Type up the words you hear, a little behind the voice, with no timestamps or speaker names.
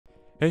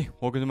Hey,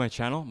 welcome to my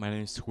channel. My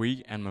name is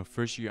Hui and I'm a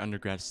first year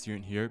undergrad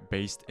student here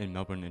based in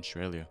Melbourne,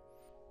 Australia.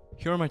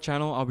 Here on my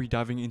channel, I'll be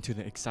diving into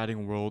the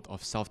exciting world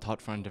of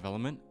self-taught front-end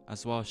development,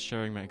 as well as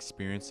sharing my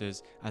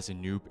experiences as a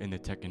noob in the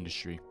tech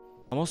industry.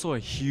 I'm also a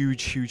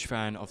huge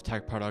fan of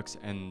tech products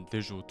and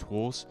visual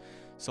tools,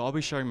 so I'll be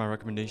sharing my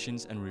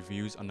recommendations and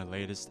reviews on the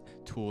latest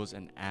tools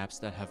and apps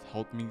that have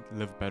helped me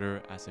live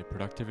better as a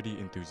productivity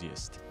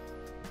enthusiast.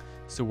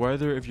 So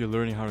whether if you're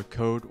learning how to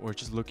code or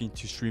just looking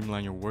to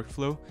streamline your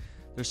workflow,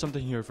 there's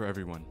something here for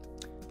everyone.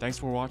 Thanks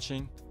for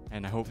watching,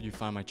 and I hope you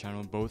find my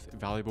channel both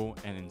valuable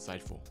and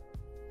insightful.